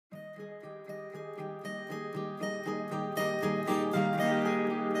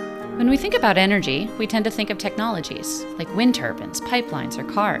When we think about energy, we tend to think of technologies like wind turbines, pipelines, or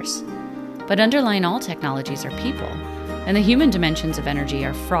cars. But underlying all technologies are people, and the human dimensions of energy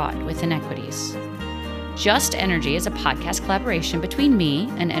are fraught with inequities. Just Energy is a podcast collaboration between me,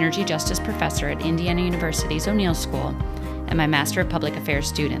 an energy justice professor at Indiana University's O'Neill School, and my Master of Public Affairs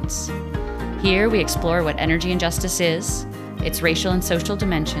students. Here we explore what energy injustice is, its racial and social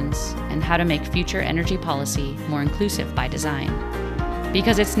dimensions, and how to make future energy policy more inclusive by design.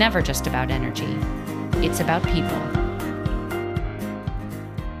 Because it's never just about energy, it's about people.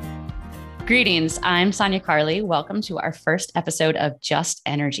 Greetings, I'm Sonia Carley. Welcome to our first episode of Just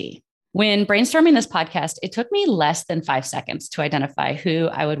Energy. When brainstorming this podcast, it took me less than 5 seconds to identify who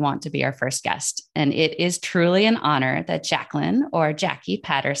I would want to be our first guest. And it is truly an honor that Jacqueline, or Jacqui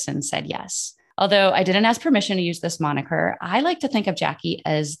Patterson, said yes. Although I didn't ask permission to use this moniker, I like to think of Jacqui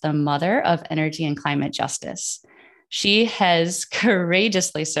as the mother of energy and climate justice. She has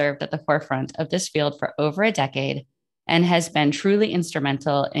courageously served at the forefront of this field for over a decade and has been truly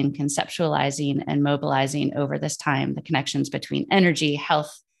instrumental in conceptualizing and mobilizing over this time the connections between energy,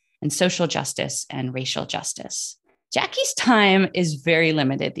 health, and social justice and racial justice. Jacqui's time is very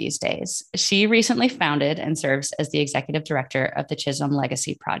limited these days. She recently founded and serves as the executive director of the Chisholm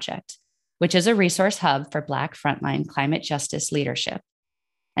Legacy Project, which is a resource hub for Black frontline climate justice leadership,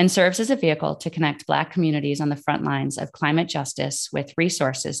 and serves as a vehicle to connect Black communities on the front lines of climate justice with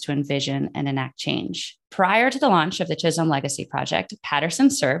resources to envision and enact change. Prior to the launch of the Chisholm Legacy Project, Patterson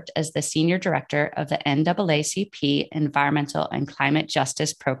served as the senior director of the NAACP Environmental and Climate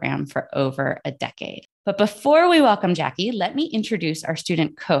Justice Program for over a decade. But before we welcome Jacqui, let me introduce our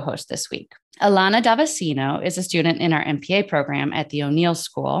student co-host this week. Alana Davasino is a student in our MPA program at the O'Neill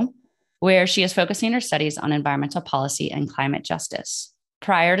School, where she is focusing her studies on environmental policy and climate justice.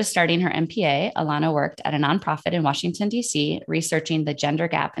 Prior to starting her MPA, Alana worked at a nonprofit in Washington, D.C., researching the gender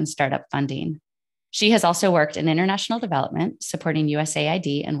gap in startup funding. She has also worked in international development, supporting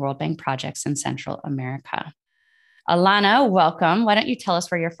USAID and World Bank projects in Central America. Alana, welcome. Why don't you tell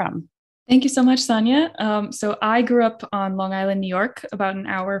us where you're from? Thank you so much, Sonia. So I grew up on Long Island, New York, about an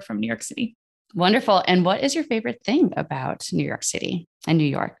hour from New York City. Wonderful. And what is your favorite thing about New York City and New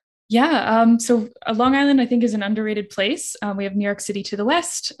York? Yeah, so Long Island, I think, is an underrated place. We have New York City to the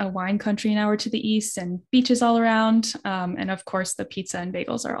west, a wine country an hour to the east, and beaches all around. And of course, the pizza and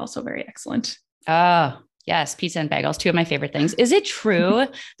bagels are also very excellent. Oh, yes, pizza and bagels, two of my favorite things. Is it true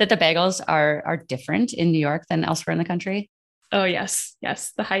that the bagels are different in New York than elsewhere in the country? Oh, yes.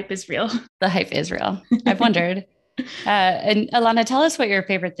 The hype is real. The hype is real. I've wondered. And Alana, tell us what your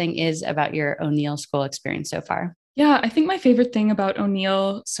favorite thing is about your O'Neill School experience so far. Yeah, I think my favorite thing about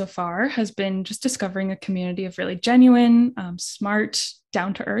O'Neill so far has been just discovering a community of really genuine, smart,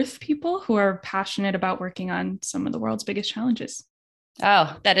 down-to-earth people who are passionate about working on some of the world's biggest challenges.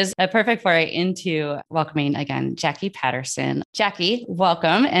 Oh, that is a perfect foray into welcoming again, Jacqui Patterson. Jacqui,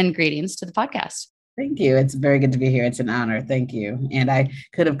 welcome and greetings to the podcast. Thank you. It's very good to be here. It's an honor. Thank you. And I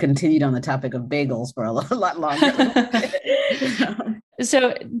could have continued on the topic of bagels for a lot longer.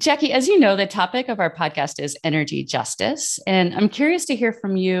 So, Jacqui, as you know, the topic of our podcast is energy justice. And I'm curious to hear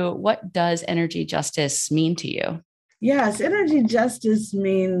from you, what does energy justice mean to you? Yes, energy justice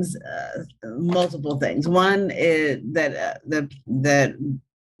means multiple things. One is that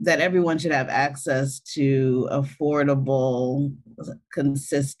everyone should have access to affordable,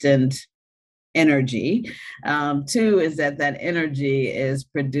 consistent energy. Two is that energy is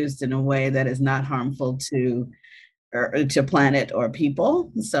produced in a way that is not harmful to planet or people,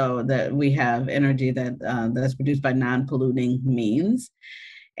 so that we have energy that's produced by non-polluting means.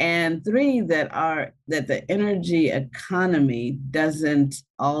 And three, that the energy economy doesn't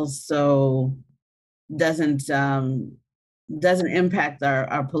impact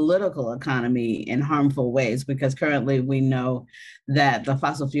our political economy in harmful ways, because currently we know that the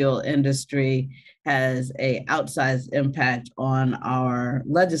fossil fuel industry has an outsized impact on our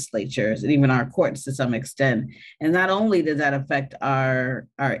legislatures and even our courts to some extent. And not only does that affect our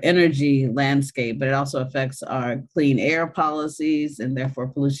energy landscape, but it also affects our clean air policies and therefore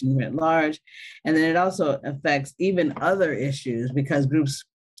pollution writ large. And then it also affects even other issues, because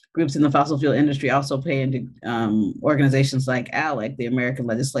groups in the fossil fuel industry also pay into organizations like ALEC, the American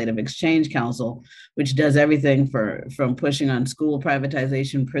Legislative Exchange Council, which does everything from pushing on school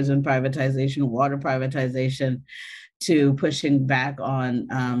privatization, prison privatization, water privatization, to pushing back on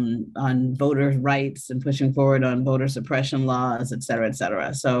voters' rights and pushing forward on voter suppression laws, et cetera, et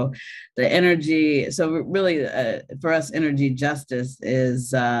cetera. So really for us, energy justice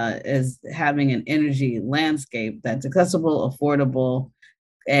is having an energy landscape that's accessible, affordable,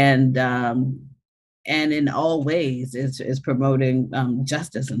 and and in all ways is promoting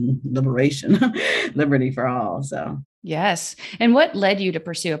justice and liberation, liberty for all. So. Yes. And what led you to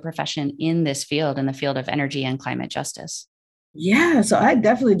pursue a profession in this field, in the field of energy and climate justice? Yeah, so I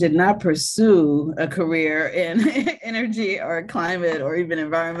definitely did not pursue a career in energy or climate or even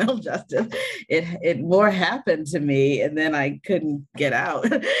environmental justice. It more happened to me, and then I couldn't get out.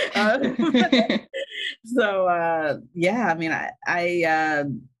 Yeah, I mean, I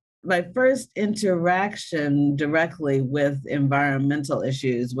my first interaction directly with environmental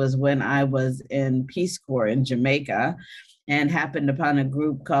issues was when I was in Peace Corps in Jamaica, and happened upon a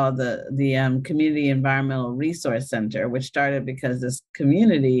group called the Community Environmental Resource Center, which started because this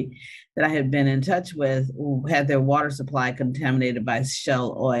community that I had been in touch with had their water supply contaminated by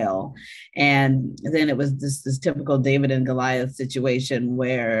Shell oil. And then it was this typical David and Goliath situation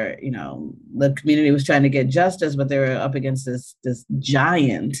where, you know, the community was trying to get justice, but they were up against this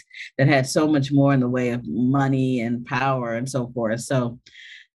giant that had so much more in the way of money and power and so forth. So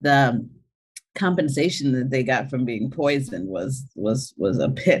the compensation that they got from being poisoned was a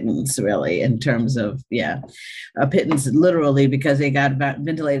pittance, really, in terms of a pittance literally, because they got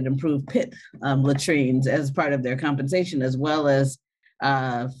ventilated improved pit latrines as part of their compensation, as well as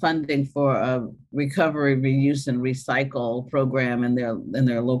funding for a recovery, reuse, and recycle program in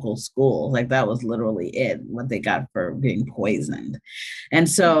their local schools. Like, that was literally what they got for being poisoned. And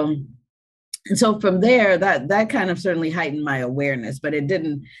so from there, that kind of certainly heightened my awareness, but it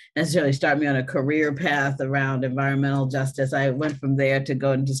didn't necessarily start me on a career path around environmental justice. I went from there to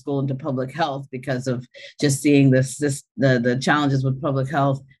go into school into public health because of just seeing the challenges with public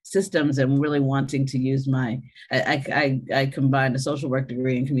health systems, and really wanting to use I combined a social work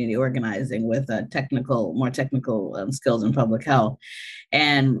degree in community organizing with more technical skills in public health,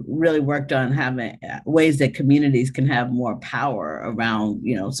 and really worked on having ways that communities can have more power around,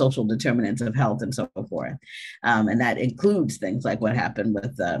 social determinants of health and so forth. And that includes things like what happened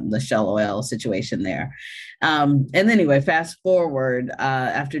with the Shell oil situation there. And anyway, fast forward,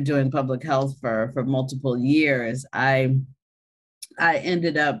 after doing public health for multiple years, I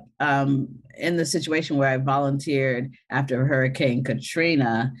ended up in the situation where I volunteered after Hurricane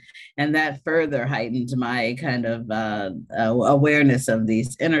Katrina, and that further heightened my kind of awareness of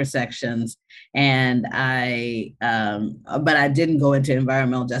these intersections. And but I didn't go into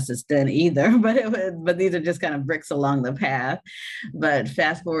environmental justice then either. But these are just kind of bricks along the path. But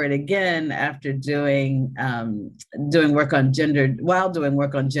fast forward again, after doing work on gender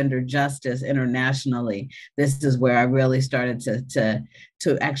justice internationally, this is where I really started to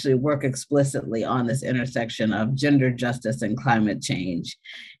actually work explicitly on this intersection of gender justice and climate change.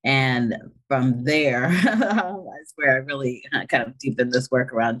 And from there, that's where I really kind of deepened this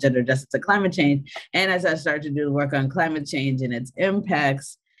work around gender justice and climate change. And as I started to do the work on climate change and its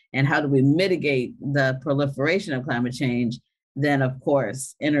impacts, and how do we mitigate the proliferation of climate change, then of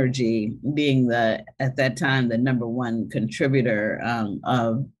course, energy being at that time, the number one contributor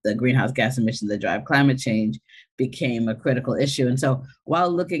of the greenhouse gas emissions that drive climate change, became a critical issue. And so while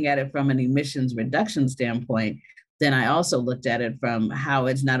looking at it from an emissions reduction standpoint, then I also looked at it from how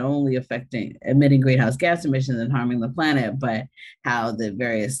it's not only emitting greenhouse gas emissions and harming the planet, but how the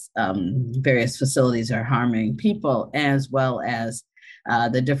various facilities are harming people, as well as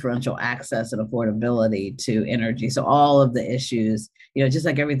the differential access and affordability to energy. So all of the issues, just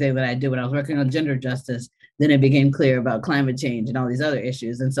like everything that I do when I was working on gender justice, then it became clear about climate change and all these other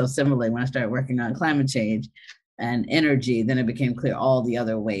issues. And so similarly, when I started working on climate change and energy, then it became clear all the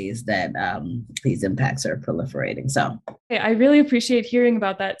other ways that these impacts are proliferating. So I really appreciate hearing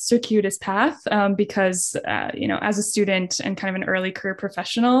about that circuitous path because, as a student and kind of an early career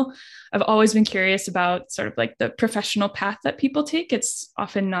professional, I've always been curious about sort of like the professional path that people take. It's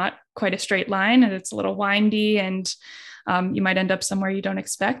often not quite a straight line, and it's a little windy, and you might end up somewhere you don't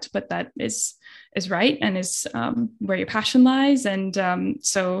expect, but that is right and is where your passion lies. And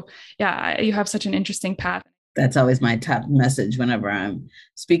you have such an interesting path. That's always my top message whenever I'm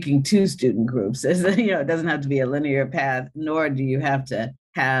speaking to student groups, is that, it doesn't have to be a linear path, nor do you have to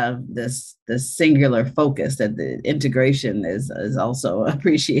have this singular focus, that the integration is also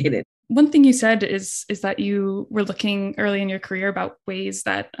appreciated. One thing you said is that you were looking early in your career about ways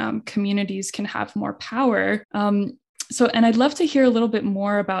that communities can have more power. And I'd love to hear a little bit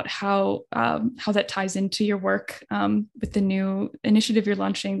more about how that ties into your work with the new initiative you're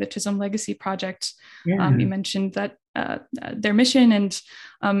launching, the Chisholm Legacy Project. Yeah. You mentioned that their mission, and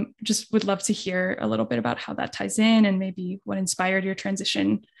just would love to hear a little bit about how that ties in, and maybe what inspired your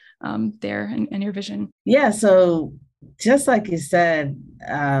transition there and your vision. Yeah, so just like you said,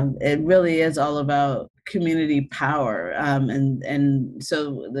 it really is all about community power. And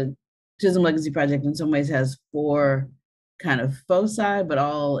so the Chisholm Legacy Project in some ways has four kind of foci, but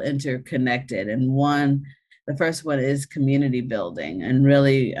all interconnected. And the first one is community building, and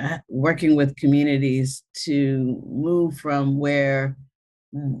really working with communities to move from where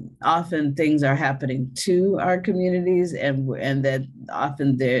often things are happening to our communities, and that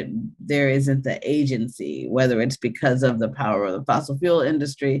often there isn't the agency, whether it's because of the power of the fossil fuel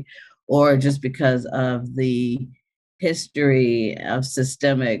industry or just because of the history of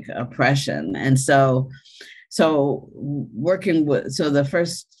systemic oppression. And so the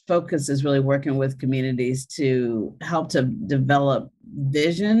first focus is really working with communities to help to develop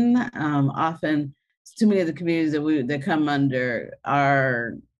vision. Often too many of the communities that come under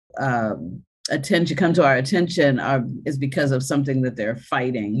our come to our attention is because of something that they're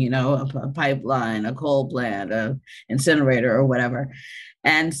fighting, a pipeline, a coal plant, a incinerator, or whatever.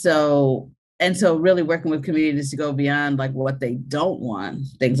 And so really working with communities to go beyond like what they don't want,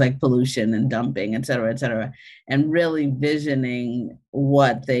 things like pollution and dumping, et cetera, and really visioning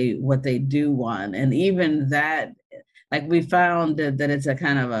what they do want. And even that, like we found that it's a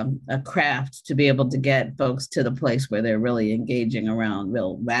kind of a craft to be able to get folks to the place where they're really engaging around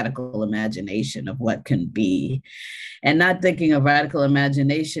real radical imagination of what can be, and not thinking of radical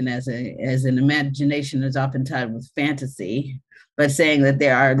imagination as an imagination that's often tied with fantasy, but saying that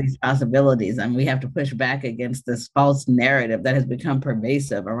there are these possibilities. And we have to push back against this false narrative that has become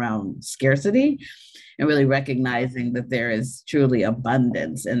pervasive around scarcity, and really recognizing that there is truly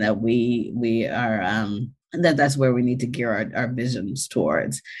abundance, and that we are that's where we need to gear our visions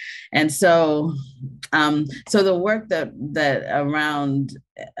towards. And so the work that around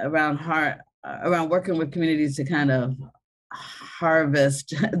working with communities to kind of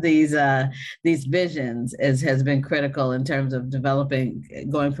harvest these visions has been critical in terms of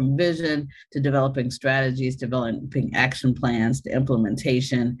going from vision to developing strategies, developing action plans to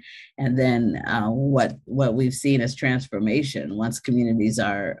implementation, and then what we've seen as transformation once communities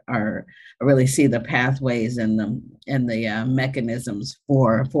are really see the pathways and the mechanisms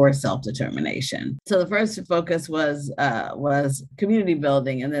for self-determination. So the first focus was community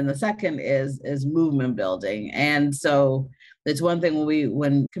building, and then the second is movement building. And so it's one thing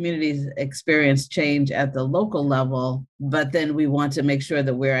when communities experience change at the local level, but then we want to make sure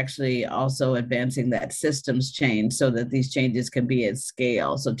that we're actually also advancing that systems change so that these changes can be at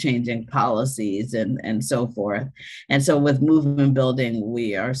scale. So changing policies and so forth. And so with movement building,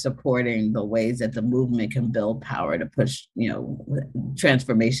 we are supporting the ways that the movement can build power to push,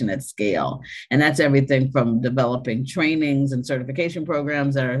 transformation at scale. And that's everything from developing trainings and certification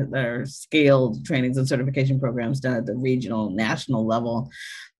programs that are scaled trainings and certification programs done at the regional, national level,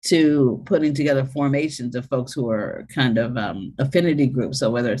 to putting together formations of folks who are kind of affinity groups.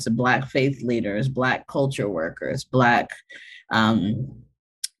 So whether it's the Black faith leaders, Black culture workers, Black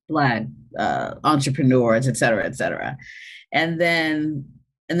entrepreneurs, et cetera. And then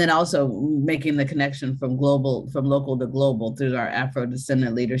also making the connection from local to global through our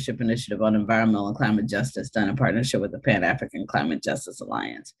Afro-Descendant Leadership Initiative on Environmental and Climate Justice, done in partnership with the Pan-African Climate Justice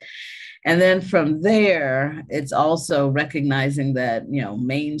Alliance. And then from there, it's also recognizing that,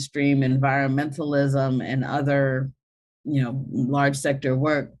 mainstream environmentalism and other, large sector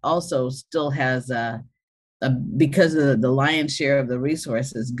work also still has because of the lion's share of the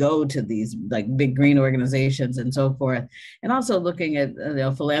resources go to these like big green organizations and so forth, and also looking at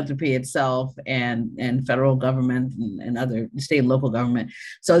philanthropy itself and federal government and other state and local government.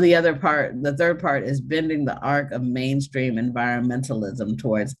 So the third part is bending the arc of mainstream environmentalism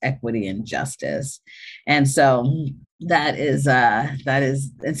towards equity and justice. And so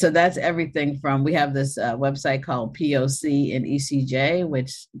and so that's everything from, we have this website called POC and ECJ,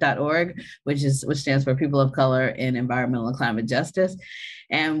 .org, which stands for People of Color in Environmental and Climate Justice.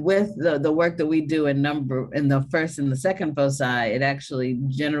 And with the work that we do in the first and the second foci, it actually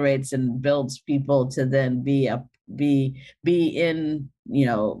generates and builds people to then be in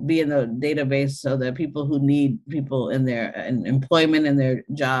the database, so that people who need people in employment, in their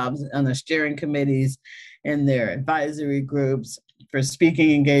jobs, on their steering committees, in their advisory groups, for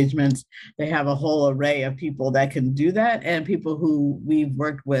speaking engagements, they have a whole array of people that can do that, and people who we've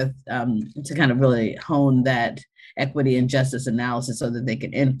worked with to kind of really hone that equity and justice analysis so that they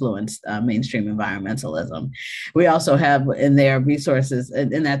can influence mainstream environmentalism. We also have in there resources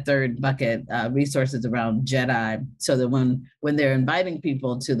in that third bucket, resources around JEDI, so that when they're inviting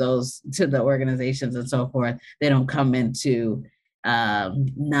people to the organizations and so forth, they don't come into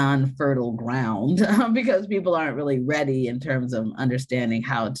non-fertile ground because people aren't really ready in terms of understanding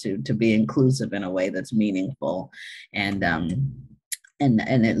how to be inclusive in a way that's meaningful and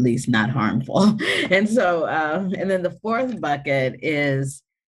at least not harmful. And so and then the fourth bucket is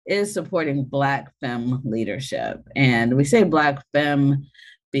is supporting Black femme leadership. And we say Black femme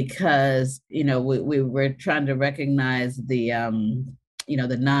because, we're trying to recognize the,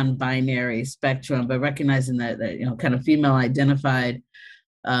 the non-binary spectrum, but recognizing that kind of female identified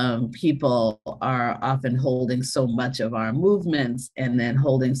people are often holding so much of our movements and then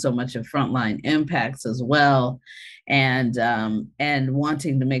holding so much of frontline impacts as well, and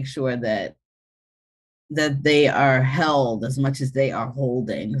wanting to make sure that they are held as much as they are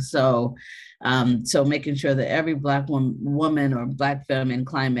holding. So making sure that every Black woman or Black femme in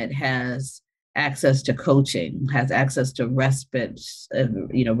climate has access to coaching, has access to respite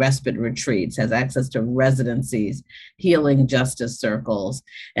retreats, has access to residencies, healing justice circles,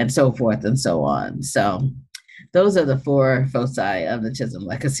 and so forth and so on. So those are the four foci of the Chisholm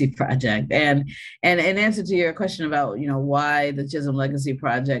Legacy Project. And in answer to your question about, why the Chisholm Legacy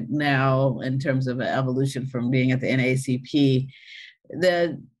Project now, in terms of an evolution from being at the NAACP,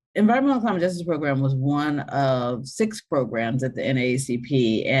 the Environmental Climate Justice Program was one of 6 programs at the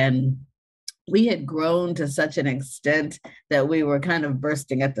NAACP. And we had grown to such an extent that we were kind of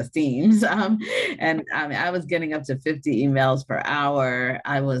bursting at the seams. I was getting up to 50 emails per hour.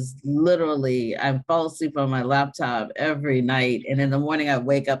 I fall asleep on my laptop every night. And in the morning, I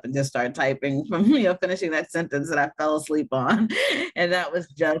wake up and just start typing from, finishing that sentence that I fell asleep on. And that was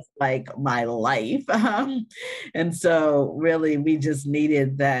just like my life. And so really, we just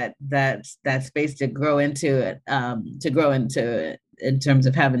needed that space to grow into it, in terms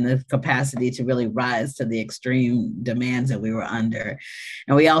of having the capacity to really rise to the extreme demands that we were under.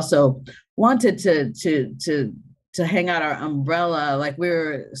 And we also wanted to hang out our umbrella, like we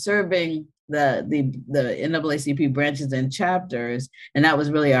were serving the NAACP branches and chapters, and that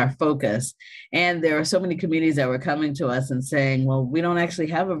was really our focus. And there were so many communities that were coming to us and saying, well, we don't actually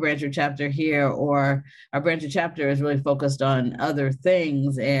have a branch or chapter here, or our branch or chapter is really focused on other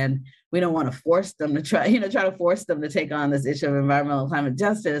things, and we don't want to force them to try to force them to take on this issue of environmental climate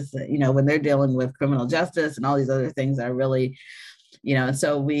justice, when they're dealing with criminal justice and all these other things that are really,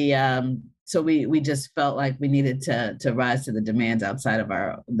 so we just felt like we needed to rise to the demands outside of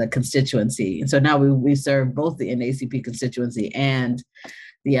the constituency. And so now we serve both the NAACP constituency and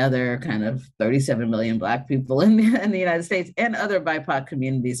the other kind of 37 million Black people in the United States, and other BIPOC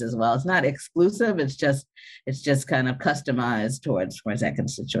communities as well. It's not exclusive. It's just kind of customized towards that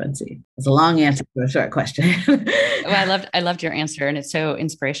constituency. It's a long answer to a short question. Well, I loved your answer, and it's so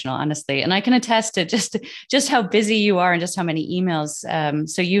inspirational, honestly. And I can attest to just how busy you are and just how many emails.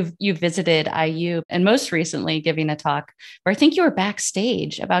 So you've visited IU, and most recently giving a talk where I think you were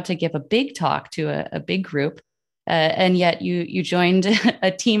backstage about to give a big talk to a big group. And yet you joined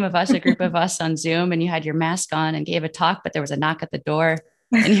a team of us, a group of us on Zoom, and you had your mask on and gave a talk, but there was a knock at the door,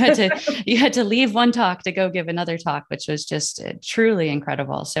 and you had to leave one talk to go give another talk, which was just truly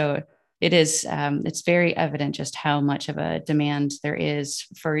incredible. So it's very evident just how much of a demand there is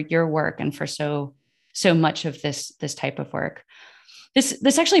for your work and for so much of this type of work.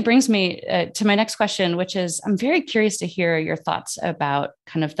 This actually brings me to my next question, which is, I'm very curious to hear your thoughts about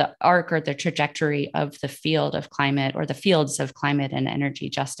kind of the arc or the trajectory of the field of climate, or the fields of climate and energy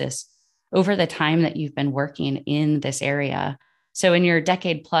justice, over the time that you've been working in this area. So in your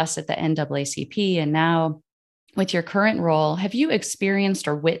decade plus at the NAACP, and now with your current role, have you experienced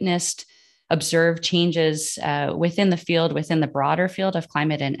or witnessed, observed changes within the field, within the broader field of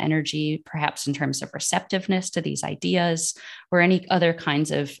climate and energy, perhaps in terms of receptiveness to these ideas, or any other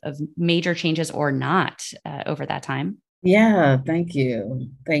kinds of major changes or not over that time? Yeah, thank you.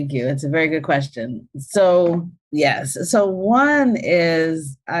 Thank you. It's a very good question. So, yes. So one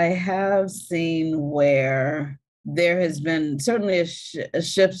is, I have seen where there has been certainly a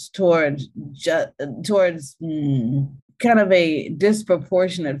shift towards kind of a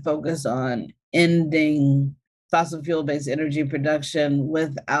disproportionate focus on ending fossil fuel-based energy production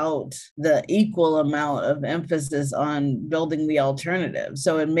without the equal amount of emphasis on building the alternative.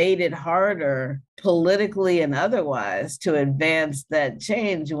 So it made it harder politically and otherwise to advance that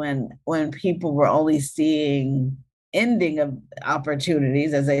change when people were only seeing ending of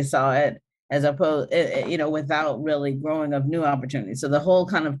opportunities as they saw it, as opposed, without really growing of new opportunities. So the whole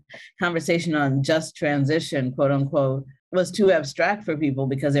kind of conversation on just transition, quote unquote, was too abstract for people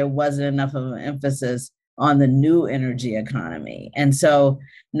because there wasn't enough of an emphasis on the new energy economy. And so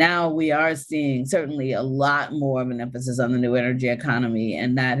now we are seeing certainly a lot more of an emphasis on the new energy economy,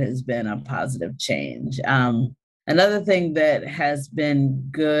 and that has been a positive change. Another thing that has been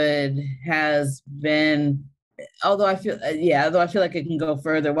good has been, although I feel like it can go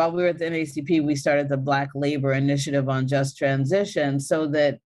further. While we were at the NAACP, we started the Black Labor Initiative on Just Transition, so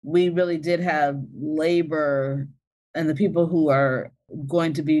that we really did have labor and the people who are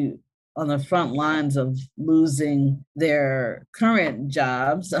going to be on the front lines of losing their current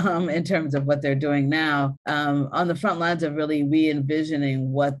jobs in terms of what they're doing now, on the front lines of really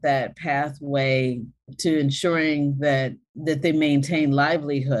re-envisioning what that pathway to ensuring that they maintain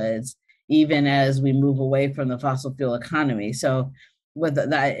livelihoods, even as we move away from the fossil fuel economy. So with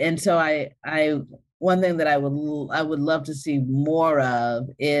that, and so I one thing that I would love to see more of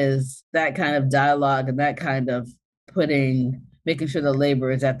is that kind of dialogue and that kind of making sure the labor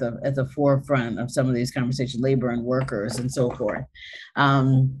is at the forefront of some of these conversations, labor and workers and so forth.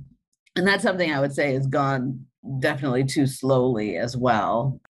 And that's something I would say has gone definitely too slowly as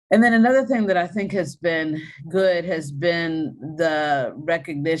well. And then another thing that I think has been good has been the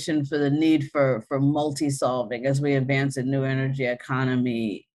recognition for the need for multi-solving as we advance a new energy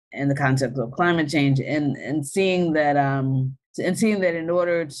economy in the concept of climate change, and seeing that in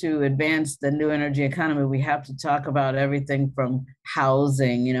order to advance the new energy economy, we have to talk about everything from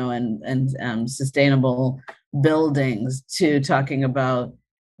housing, and sustainable buildings, to talking about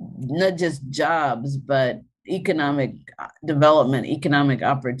not just jobs, but economic development, economic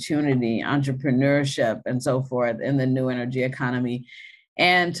opportunity, entrepreneurship, and so forth in the new energy economy,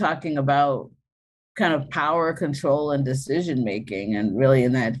 and talking about kind of power, control, and decision making, and really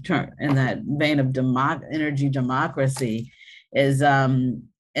in that vein of energy democracy, is and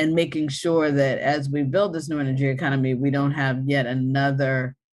making sure that as we build this new energy economy, we don't have yet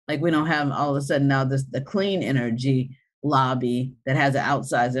another, we don't have all of a sudden now the clean energy lobby that has an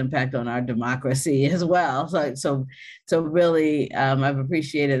outsized impact on our democracy as well. So really, I've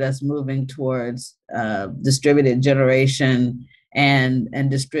appreciated us moving towards distributed generation and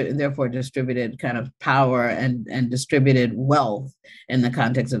therefore distributed kind of power and distributed wealth in the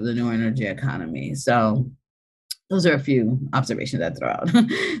context of the new energy economy. So those are a few observations I'd throw out.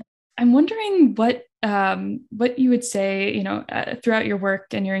 I'm wondering what you would say, throughout your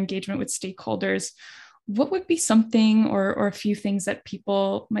work and your engagement with stakeholders, what would be something or a few things that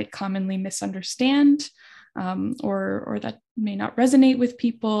people might commonly misunderstand, or that may not resonate with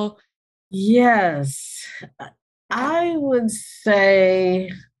people? Yes, I would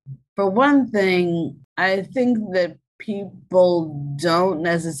say, for one thing, I think that people don't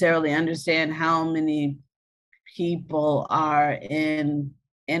necessarily understand how many people are in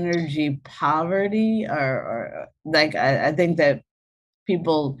energy poverty, or I think that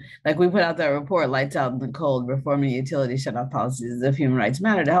people, we put out that report, Lights Out in the Cold, Reforming Utility Shut-Off Policies of Human Rights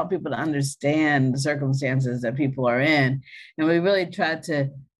Matter, to help people to understand the circumstances that people are in. And we really tried to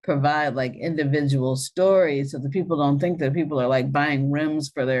provide individual stories so that people don't think that people are buying rims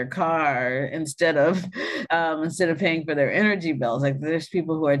for their car instead of paying for their energy bills. There's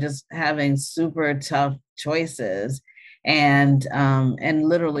people who are just having super tough choices and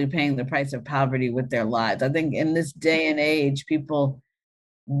literally paying the price of poverty with their lives. I think in this day and age, people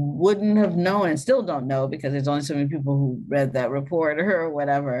wouldn't have known, and still don't know, because there's only so many people who read that report or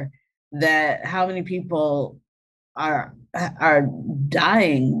whatever, that how many people are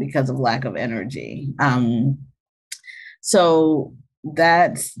dying because of lack of energy. So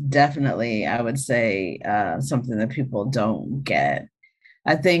that's definitely, I would say, something that people don't get.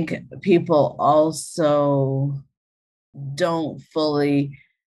 I think people also don't fully,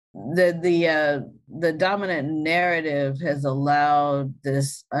 the dominant narrative has allowed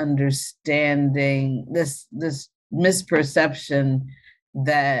this understanding, this misperception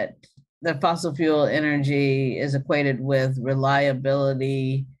that the fossil fuel energy is equated with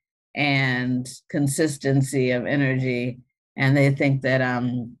reliability and consistency of energy. And they think that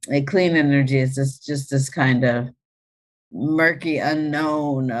a clean energy is just this kind of murky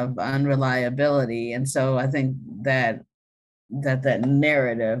unknown of unreliability. And so I think that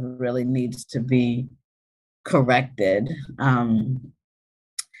narrative really needs to be corrected.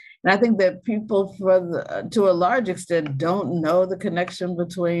 And I think that people, to a large extent, don't know the connection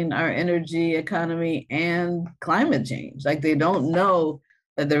between our energy economy and climate change. They don't know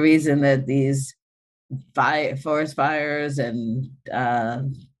that the reason that these forest fires and other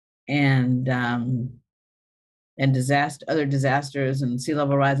disasters and sea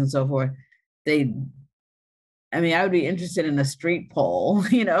level rise and so forth, I would be interested in a street poll,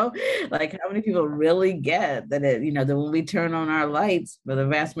 how many people really get that that when we turn on our lights, for the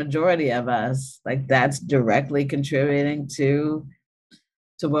vast majority of us, that's directly contributing to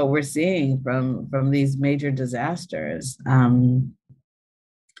what we're seeing from these major disasters.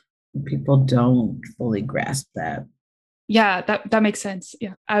 People don't fully grasp that. Yeah, that makes sense.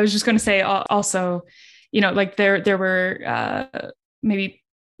 Yeah. I was just going to say also, there were maybe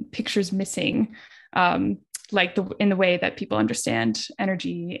pictures missing, like in the way that people understand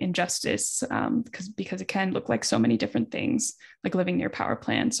energy injustice, because it can look like so many different things, like living near power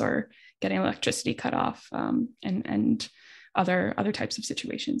plants or getting electricity cut off, and other types of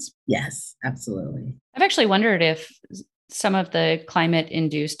situations. Yes, absolutely. I've actually wondered if some of the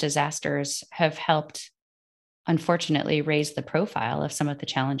climate-induced disasters have helped, unfortunately, raise the profile of some of the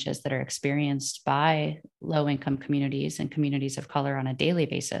challenges that are experienced by low-income communities and communities of color on a daily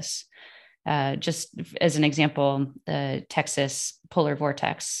basis. Just as an example, the Texas polar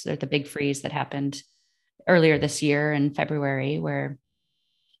vortex, or the big freeze that happened earlier this year in February, where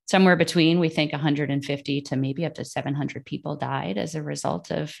somewhere between, we think, 150 to maybe up to 700 people died as a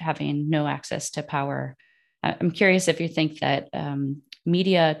result of having no access to power. I'm curious if you think that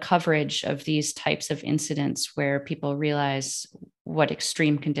media coverage of these types of incidents, where people realize what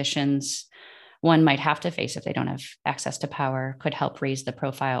extreme conditions one might have to face if they don't have access to power, could help raise the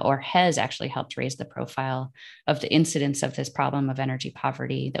profile, or has actually helped raise the profile of the incidence of this problem of energy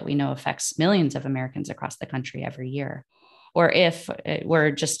poverty that we know affects millions of Americans across the country every year. Or if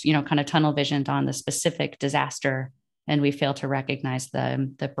we're just, kind of tunnel visioned on the specific disaster, and we fail to recognize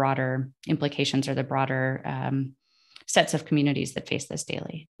the broader implications, or the broader sets of communities that face this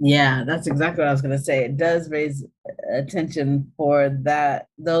daily. Yeah, that's exactly what I was going to say. It does raise attention for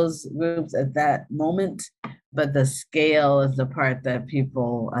those groups at that moment, but the scale is the part that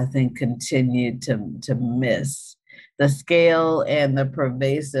people, I think, continue to miss. The scale and the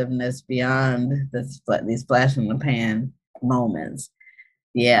pervasiveness beyond these flash in the pan moments.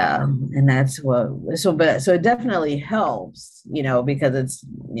 Yeah, and that's what. So it definitely helps, because it's,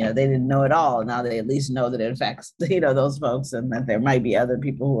 they didn't know it all. Now they at least know that it affects, those folks, and that there might be other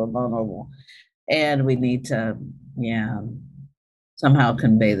people who are vulnerable, and we need to, somehow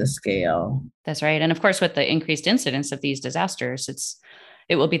convey the scale. That's right. And of course, with the increased incidence of these disasters,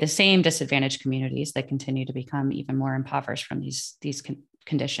 it will be the same disadvantaged communities that continue to become even more impoverished from these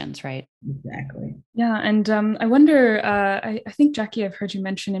conditions, right? Exactly. Yeah. And I wonder, I think, Jacqui, I've heard you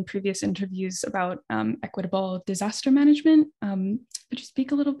mention in previous interviews about equitable disaster management. Could you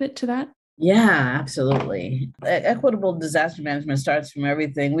speak a little bit to that? Yeah, absolutely. Equitable disaster management starts from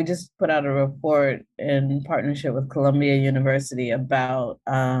everything. We just put out a report in partnership with Columbia University about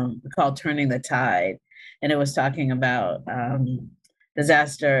called Turning the Tide. And it was talking about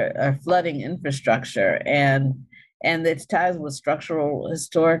disaster or flooding infrastructure and its ties with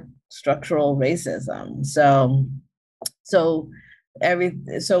historic structural racism. So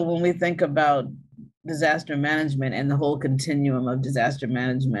when we think about disaster management and the whole continuum of disaster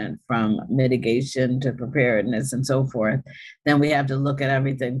management, from mitigation to preparedness and so forth, then we have to look at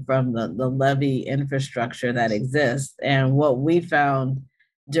everything from the levee infrastructure that exists. And what we found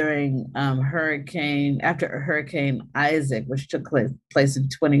during after Hurricane Isaac, which took place in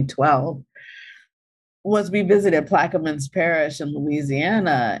 2012, was we visited Plaquemines Parish in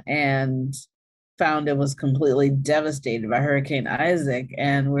Louisiana and found it was completely devastated by Hurricane Isaac.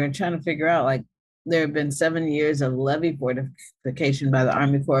 And we're trying to figure out, like, there have been 7 years of levee fortification by the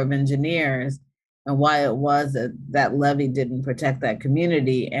Army Corps of Engineers, and why it was that levee didn't protect that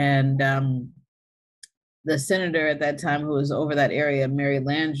community. And the senator at that time, who was over that area, Mary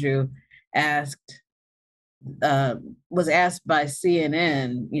Landrieu, was asked by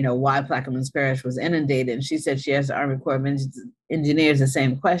CNN, why Plaquemines Parish was inundated. And she said she asked the Army Corps of Engineers the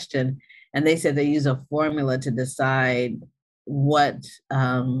same question. And they said they use a formula to decide what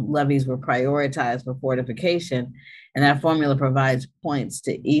levees were prioritized for fortification. And that formula provides points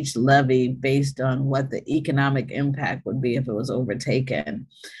to each levee based on what the economic impact would be if it was overtaken.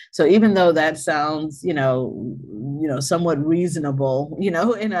 So even though that sounds, somewhat reasonable,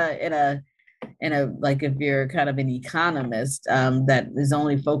 in a like, if you're kind of an economist that is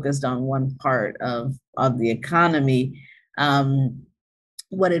only focused on one part of the economy,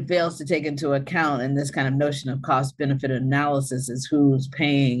 what it fails to take into account in this kind of notion of cost benefit analysis is who's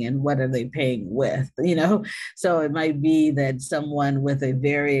paying and what are they paying with, So it might be that someone with a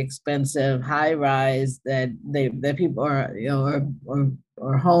very expensive high rise that people are,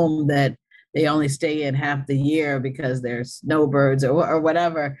 or home that they only stay in half the year because there's snowbirds or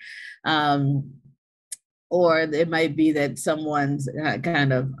whatever. Or it might be that someone's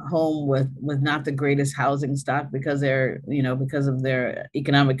kind of home with not the greatest housing stock because because of their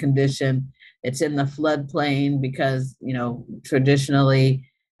economic condition. It's in the floodplain because, traditionally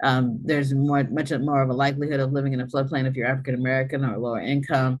there's much more of a likelihood of living in a floodplain if you're African American or lower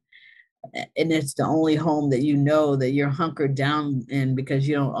income. And it's the only home that that you're hunkered down in because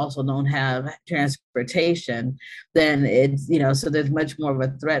you don't have transportation, then it's, so there's much more of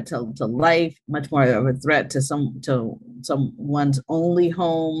a threat to life, much more of a threat to someone's only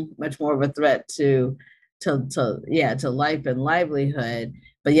home, much more of a threat to to life and livelihood,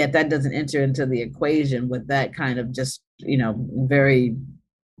 but yet that doesn't enter into the equation with that kind of just, very,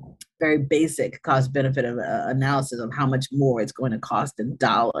 very basic cost benefit of analysis of how much more it's going to cost in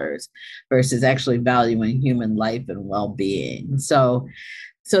dollars versus actually valuing human life and well-being. So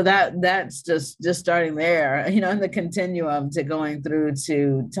that's just starting there, in the continuum to going through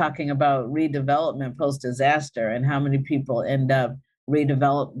to talking about redevelopment post-disaster and how many people end up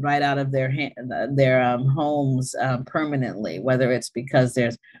redeveloped right out of their homes permanently, whether it's because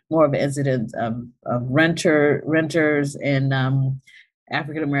there's more of an incidence of renters in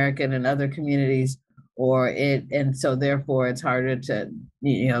African American and other communities, and so therefore it's harder to,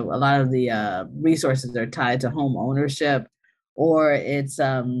 a lot of the resources are tied to home ownership, or it's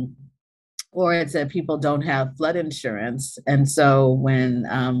that people don't have flood insurance. And so when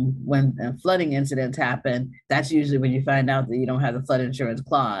flooding incidents happen, that's usually when you find out that you don't have the flood insurance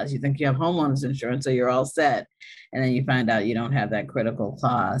clause. You think you have homeowners insurance, so you're all set. And then you find out you don't have that critical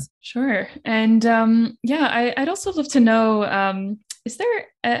clause. Sure. And I'd also love to know, is there,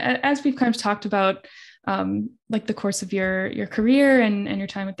 as we've kind of talked about, like the course of your career and your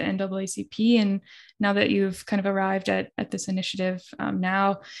time with the NAACP, and now that you've kind of arrived at this initiative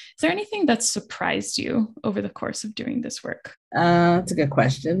now, is there anything that surprised you over the course of doing this work? That's a good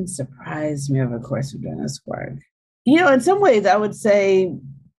question. Surprised me over the course of doing this work. In some ways, I would say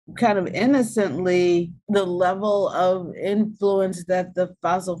kind of innocently, the level of influence that the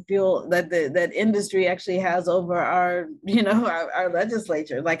fossil fuel, that industry actually has over our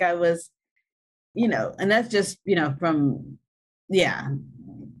legislature. Like I was, and that's just, from,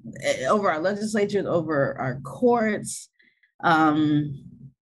 over our legislatures, over our courts, the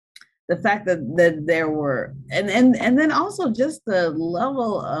fact that there were, and then also just the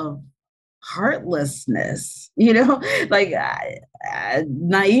level of heartlessness, like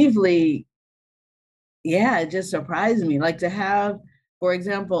naively, it just surprised me. Like to have, for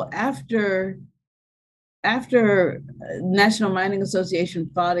example, after National Mining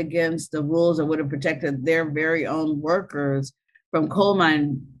Association fought against the rules that would have protected their very own workers from coal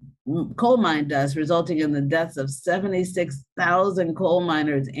mine dust, resulting in the deaths of 76,000 coal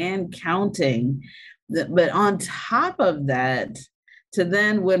miners and counting. But on top of that, to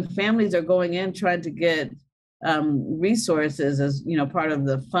then when families are going in trying to get resources as part of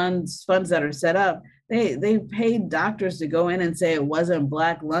the funds that are set up, they paid doctors to go in and say it wasn't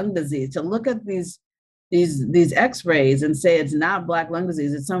Black lung disease, to look at these x-rays and say it's not Black lung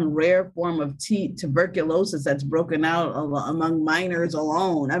disease, it's some rare form of tuberculosis that's broken out among miners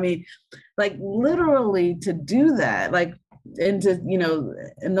alone. I mean, like literally to do that, like, and to,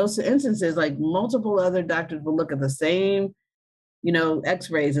 in those instances, like multiple other doctors will look at the same,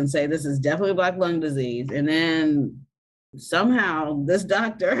 x-rays and say, this is definitely Black lung disease. And then somehow this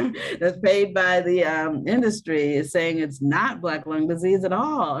doctor that's paid by the industry is saying it's not Black lung disease at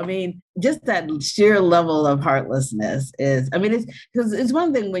all. I mean, just that sheer level of heartlessness is, I mean, it's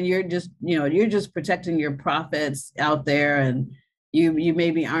one thing when you're just, you're just protecting your profits out there and you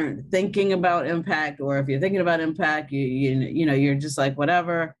maybe aren't thinking about impact, or if you're thinking about impact, you're just like,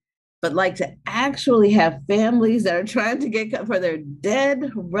 whatever. But like to actually have families that are trying to get for their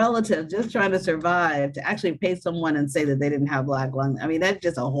dead relatives, just trying to survive, to actually pay someone and say that they didn't have Black lung. I mean, that's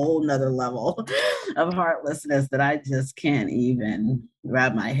just a whole nother level of heartlessness that I just can't even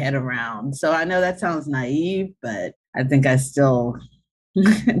wrap my head around. So I know that sounds naive, but I think I still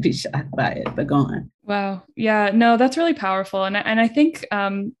be shocked by it, but go on. Wow. Yeah, no, that's really powerful. And I think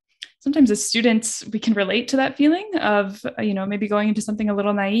sometimes as students, we can relate to that feeling of, maybe going into something a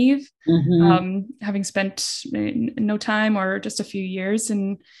little naive, having spent no time or just a few years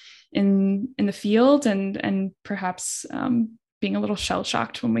in the field, and perhaps being a little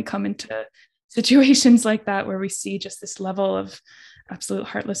shell-shocked when we come into situations like that, where we see just this level of absolute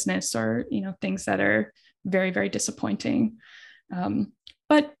heartlessness, or, things that are very, very disappointing.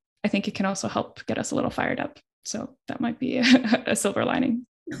 But I think it can also help get us a little fired up. So that might be a silver lining.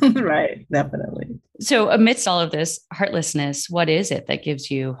 Right, definitely. So amidst all of this heartlessness, what is it that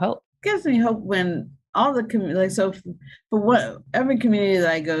gives you hope? It gives me hope when all the community, every community that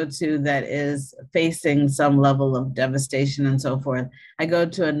I go to that is facing some level of devastation and so forth, I go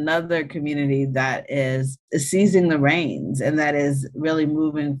to another community that is seizing the reins and that is really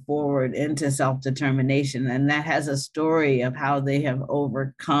moving forward into self-determination. And that has a story of how they have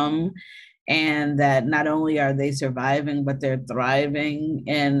overcome, and that not only are they surviving, but they're thriving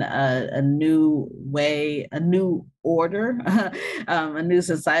in a new way, a new order, a new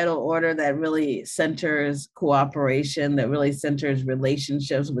societal order that really centers cooperation, that really centers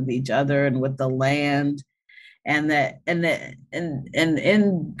relationships with each other and with the land. and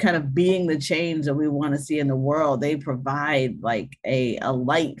in kind of being the change that we want to see in the world, they provide like a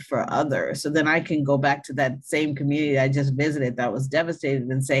light for others. So then I can go back to that same community I just visited that was devastated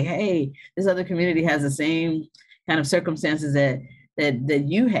and say, hey, this other community has the same kind of circumstances that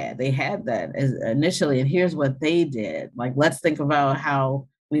you had. They had that initially, and here's what they did. Like, let's think about how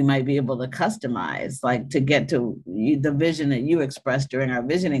we might be able to customize, like to get to the vision that you expressed during our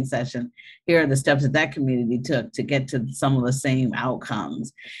visioning session. Here are the steps that community took to get to some of the same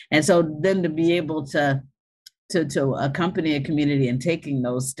outcomes. And so then to be able to accompany a community in taking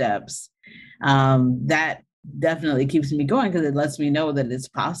those steps, that definitely keeps me going, because it lets me know that it's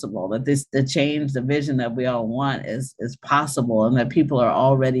possible, that the change, the vision that we all want is possible, and that people are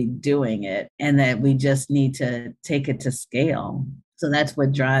already doing it, and that we just need to take it to scale. So that's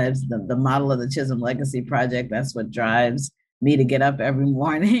what drives the model of the Chisholm Legacy Project. That's what drives me to get up every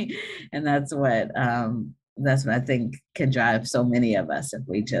morning. And that's what I think can drive so many of us if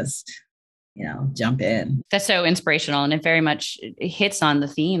we just, jump in. That's so inspirational. And it very much hits on the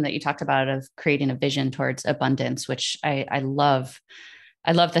theme that you talked about of creating a vision towards abundance, which I love.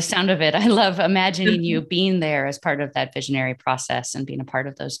 I love the sound of it. I love imagining you being there as part of that visionary process and being a part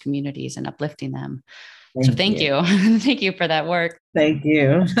of those communities and uplifting them. Thank you. Thank you for that work. Thank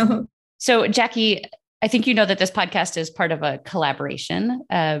you. So, Jacqui, I think you know that this podcast is part of a collaboration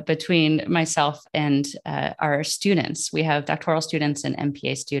between myself and our students. We have doctoral students and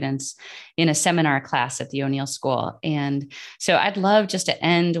MPA students in a seminar class at the O'Neill School. And so I'd love just to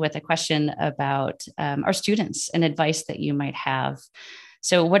end with a question about our students and advice that you might have.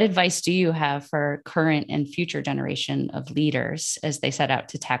 So what advice do you have for current and future generation of leaders as they set out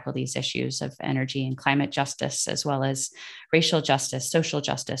to tackle these issues of energy and climate justice, as well as racial justice, social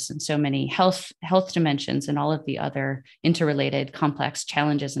justice, and so many health dimensions and all of the other interrelated complex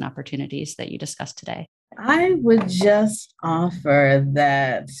challenges and opportunities that you discussed today? I would just offer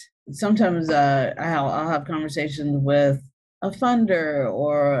that sometimes I'll have conversations with a funder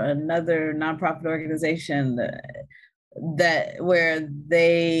or another nonprofit organization that where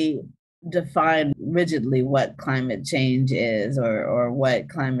they define rigidly what climate change is or what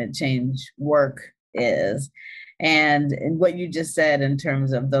climate change work is. And what you just said in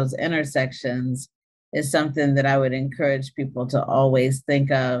terms of those intersections is something that I would encourage people to always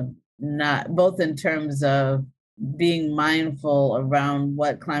think of, not both in terms of being mindful around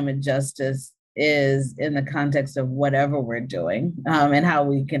what climate justice is in the context of whatever we're doing, and how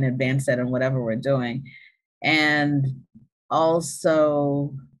we can advance that in whatever we're doing. And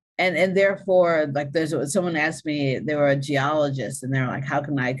also, and therefore, like someone asked me, they were a geologist, and they're like, how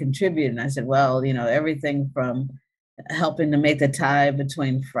can I contribute? And I said, well, everything from helping to make the tie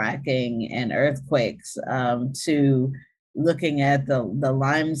between fracking and earthquakes, to looking at the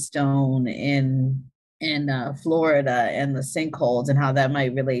limestone in Florida and the sinkholes and how that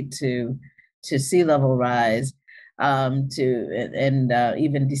might relate to sea level rise, to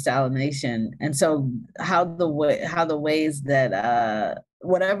even desalination. And so how the ways that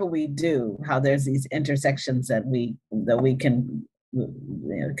whatever we do, how there's these intersections that we can,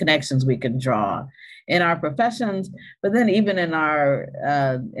 connections we can draw in our professions, but then even in our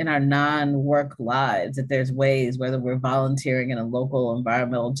non-work lives, that there's ways, whether we're volunteering in a local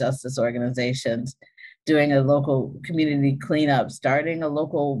environmental justice organizations, doing a local community cleanup, starting a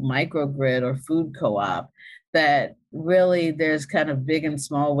local microgrid or food co-op, that really there's kind of big and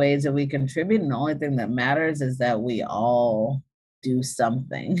small ways that we contribute. And the only thing that matters is that we all do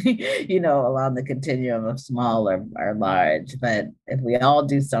something, along the continuum of small or large. But if we all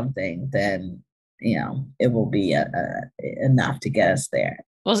do something, then, it will be enough to get us there.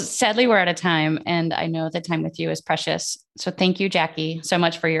 Well, sadly, we're out of time, and I know that time with you is precious. So thank you, Jacqui, so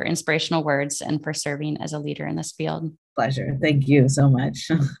much for your inspirational words and for serving as a leader in this field. Pleasure. Thank you so much.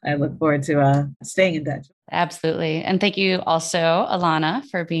 I look forward to staying in touch. Absolutely. And thank you also, Alana,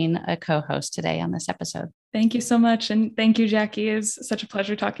 for being a co-host today on this episode. Thank you so much. And thank you, Jacqui. It's such a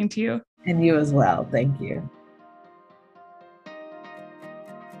pleasure talking to you. And you as well. Thank you.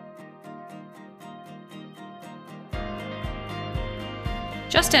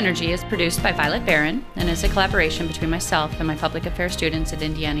 Just Energy is produced by Violet Barron and is a collaboration between myself and my public affairs students at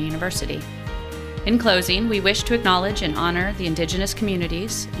Indiana University. In closing, we wish to acknowledge and honor the Indigenous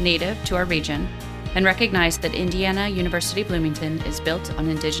communities native to our region and recognize that Indiana University Bloomington is built on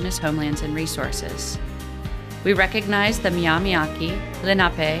Indigenous homelands and resources. We recognize the Mi'amiaki,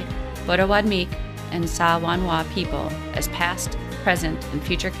 Lenape, Bodowadmik, and Sawanwa people as past, present, and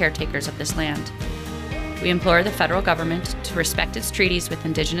future caretakers of this land. We implore the federal government to respect its treaties with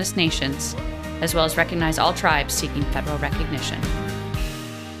Indigenous nations, as well as recognize all tribes seeking federal recognition.